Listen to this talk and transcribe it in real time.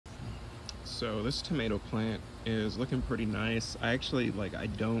So this tomato plant is looking pretty nice. I actually, I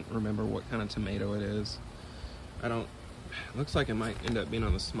don't remember what kind of tomato it is. It looks like it might end up being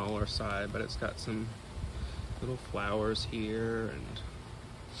on the smaller side, but it's got some little flowers here, and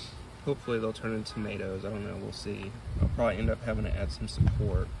hopefully they'll turn into tomatoes. I don't know, we'll see. I'll probably end up having to add some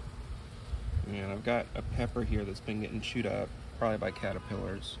support. And I've got a pepper here that's been getting chewed up, probably by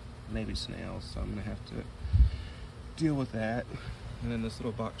caterpillars, maybe snails, so I'm gonna have to deal with that. And then this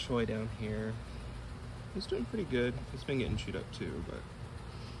little bok choy down here is doing pretty good. It's been getting chewed up too, but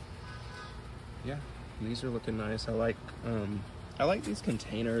yeah, these are looking nice. I like these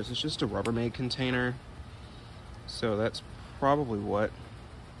containers. It's just a Rubbermaid container, so that's probably what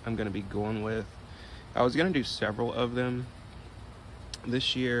I'm gonna be going with. I was gonna do several of them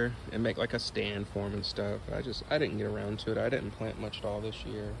this year and make like a stand for them and stuff. I didn't get around to it. I didn't plant much at all this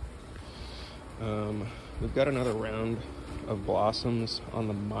year. We've got another round of blossoms on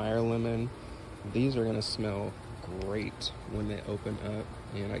the Meyer lemon. These are gonna smell great when they open up,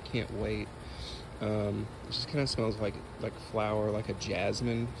 and I can't wait. It just kind of smells like flower, like a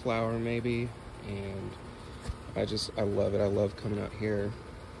jasmine flower maybe, and I love it. I love coming out here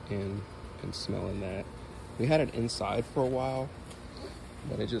and smelling that. We had it inside for a while,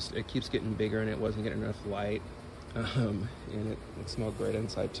 but it keeps getting bigger, and it wasn't getting enough light. And it smelled great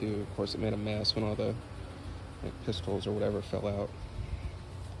inside too. Of course, it made a mess when all the pistils or whatever fell out.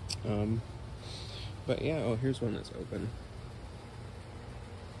 But yeah, oh, here's one that's open.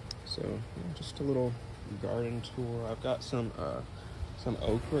 So yeah, just a little garden tour. I've got some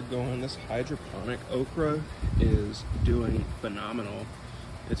okra going. This hydroponic okra is doing phenomenal.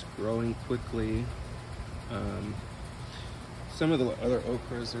 It's growing quickly. Some of the other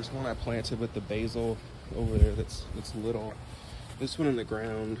okras, there's one I planted with the basil over there that's little. This one in the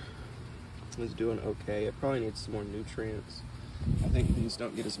ground is doing okay. It probably needs some more nutrients. I think these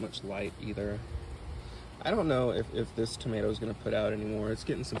don't get as much light either. I don't know if this tomato is going to put out anymore. It's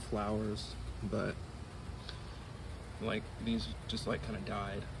getting some flowers, but these just kind of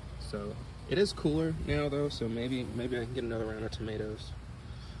died. So it is cooler now though, so maybe I can get another round of tomatoes,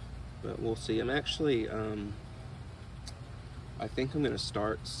 but we'll see. I'm actually I think I'm going to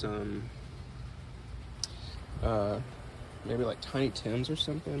start some maybe like Tiny Tims or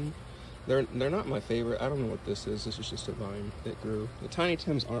something. They're not my favorite. I don't know what this is. This is just a vine that grew. The Tiny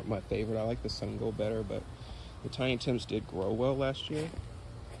Tims aren't my favorite. I like the Sun Gold better, but the Tiny Tims did grow well last year.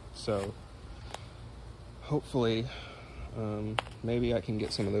 So hopefully maybe I can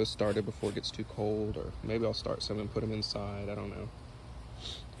get some of those started before it gets too cold, or maybe I'll start some and put them inside. I don't know.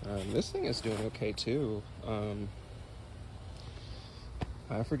 This thing is doing okay too.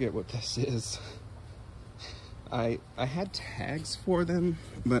 I forget what this is. I had tags for them,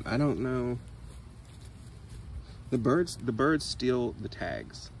 but I don't know. The birds steal the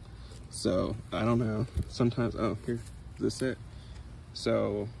tags, so I don't know. Sometimes, oh, here, is this it?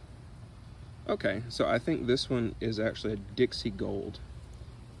 So, okay, so I think this one is actually a Dixie Gold.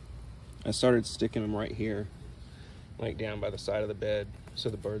 I started sticking them right here, like down by the side of the bed, so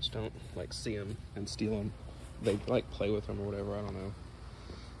the birds don't see them and steal them. They play with them or whatever, I don't know.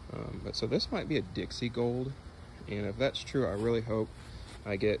 But so this might be a Dixie Gold. And if that's true, I really hope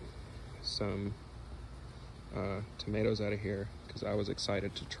I get some tomatoes out of here, because I was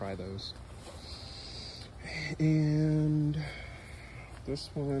excited to try those. And this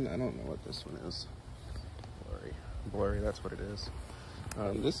one, I don't know what this one is. Blurry, that's what it is.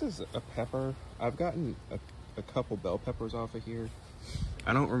 This is a pepper. I've gotten a couple bell peppers off of here.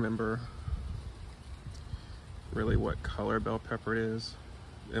 I don't remember really what color bell pepper it is.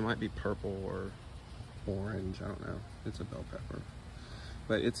 It might be purple or orange, I don't know. It's a bell pepper,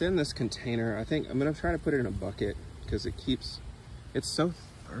 but it's in this container. I think I'm gonna try to put it in a bucket, because it's so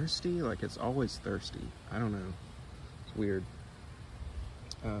thirsty. It's always thirsty. I don't know, it's weird.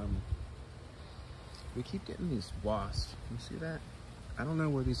 We keep getting these wasps. You see that? I don't know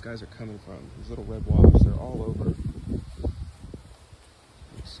where these guys are coming from. These little red wasps, they're all over.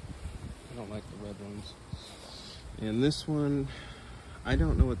 I don't like the red ones. And this one, I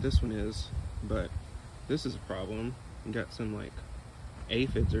don't know what this one is, but this is a problem. We got some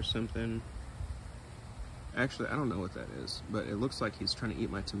aphids or something. Actually, I don't know what that is, but it looks like he's trying to eat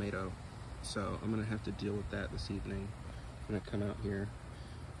my tomato. So I'm gonna have to deal with that this evening. I'm gonna come out here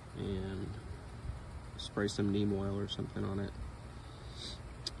and spray some neem oil or something on it.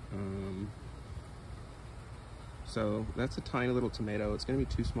 So that's a tiny little tomato. It's gonna be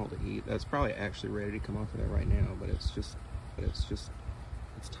too small to eat. That's probably actually ready to come off of there right now, but it's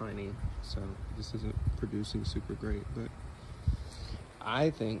tiny, so this isn't producing super great. But I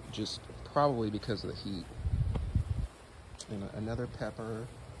think just probably because of the heat. And another pepper.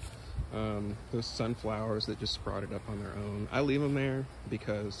 Those sunflowers that just sprouted up on their own. I leave them there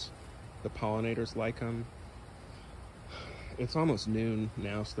because the pollinators like them. It's almost noon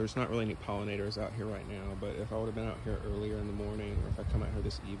now, so there's not really any pollinators out here right now, but if I would have been out here earlier in the morning, or if I come out here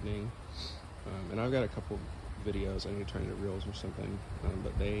this evening, and I've got a couple videos I need to turn into reels or something,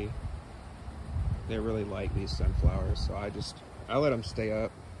 but they really like these sunflowers, so I let them stay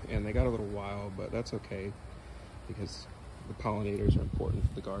up, and they got a little wild, but that's okay, because the pollinators are important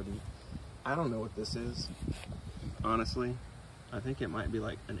for the garden. I don't know what this is, honestly. I think it might be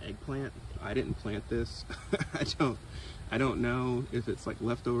like an eggplant. I didn't plant this. I don't know if it's like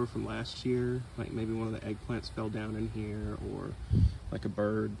leftover from last year, like maybe one of the eggplants fell down in here, or like a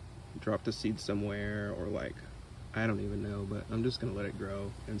bird dropped a seed somewhere, or like, I don't even know, but I'm just gonna let it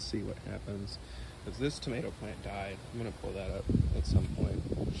grow and see what happens. Because this tomato plant died. I'm gonna pull that up at some point.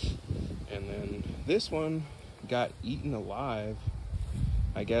 And then this one got eaten alive,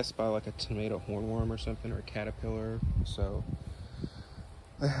 I guess by like a tomato hornworm or something, or a caterpillar. So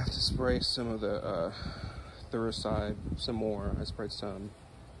I have to spray some of the Thuricide, some more. I sprayed some.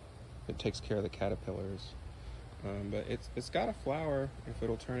 It takes care of the caterpillars. But it's got a flower. If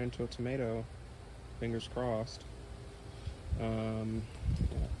it'll turn into a tomato, fingers crossed. Yeah,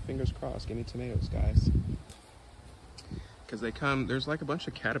 fingers crossed. Give me tomatoes, guys. Because they come, there's like a bunch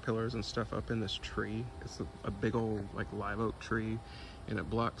of caterpillars and stuff up in this tree. It's a big old like live oak tree, and it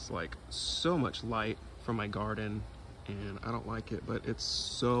blocks like so much light from my garden, and I don't like it, but it's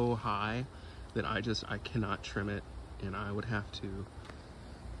so high that I cannot trim it, and I would have to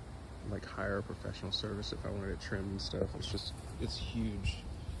like hire a professional service if I wanted to trim and stuff. It's huge.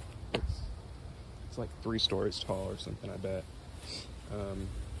 It's like 3 stories tall or something, I bet.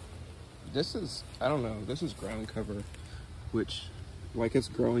 This is, I don't know, this is ground cover, which like it's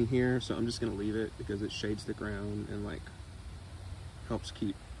growing here, so I'm just gonna leave it because it shades the ground and like helps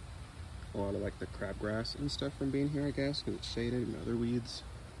keep a lot of like the crabgrass and stuff from being here, I guess, because it's shaded, and other weeds.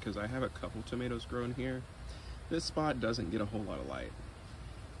 Because I have a couple tomatoes growing here. This spot doesn't get a whole lot of light,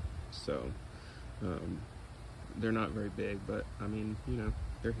 so they're not very big, but I mean, you know,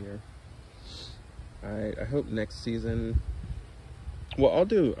 they're here. I hope next season, well,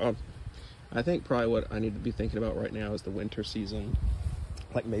 I think probably what I need to be thinking about right now is the winter season,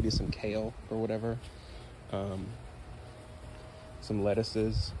 like maybe some kale or whatever, some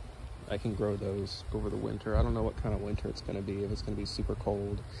lettuces. I can grow those over the winter. I don't know what kind of winter it's going to be, if it's going to be super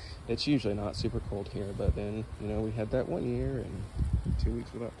cold. It's usually not super cold here, but then, you know, we had that one year and 2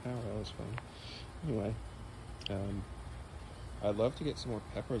 weeks without power. That was fun. Anyway, I'd love to get some more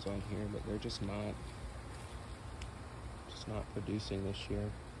peppers on here, but they're just not producing this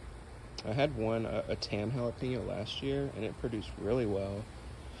year. I had one, a tan jalapeno last year, and it produced really well.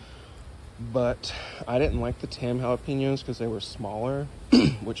 But I didn't like the tam jalapenos because they were smaller,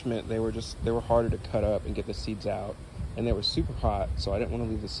 which meant they were harder to cut up and get the seeds out, and they were super hot, so I didn't want to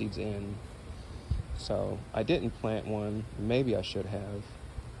leave the seeds in. So I didn't plant one. Maybe I should have.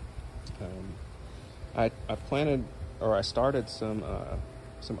 I planted, or I started some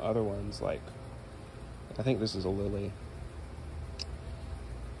other ones, like I think this is a lily.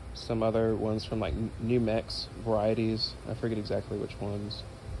 Some other ones from like New Mex varieties. I forget exactly which ones.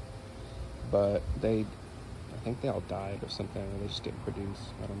 But I think they all died or something, or they just didn't produce.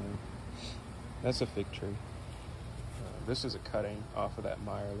 I don't know. That's a fig tree. This is a cutting off of that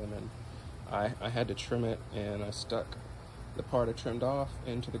Meyer lemon. I had to trim it, and I stuck the part I trimmed off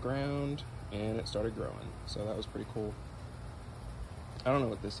into the ground, and it started growing. So that was pretty cool. I don't know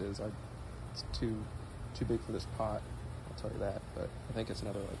what this is. It's too big for this pot, I'll tell you that. But I think it's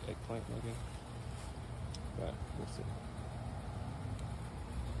another like eggplant maybe. But we'll see.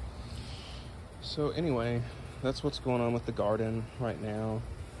 So anyway, that's what's going on with the garden right now.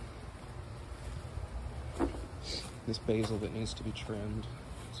 This basil that needs to be trimmed.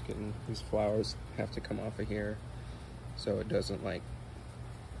 It's getting, these flowers have to come off of here so it doesn't like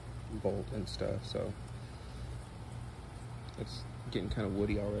bolt and stuff. So it's getting kind of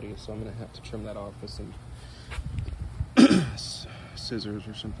woody already, so I'm gonna have to trim that off with some scissors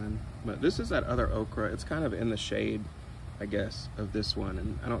or something. But this is that other okra. It's kind of in the shade, I guess, of this one,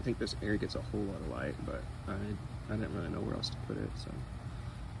 and I don't think this area gets a whole lot of light, but I didn't really know where else to put it, so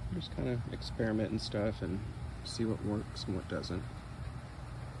I'm just kind of experimenting stuff and see what works and what doesn't.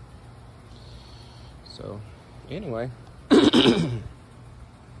 So anyway,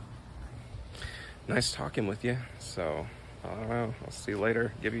 nice talking with you. So I don't know, I'll see you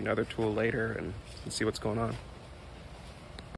later, give you another tool later and see what's going on.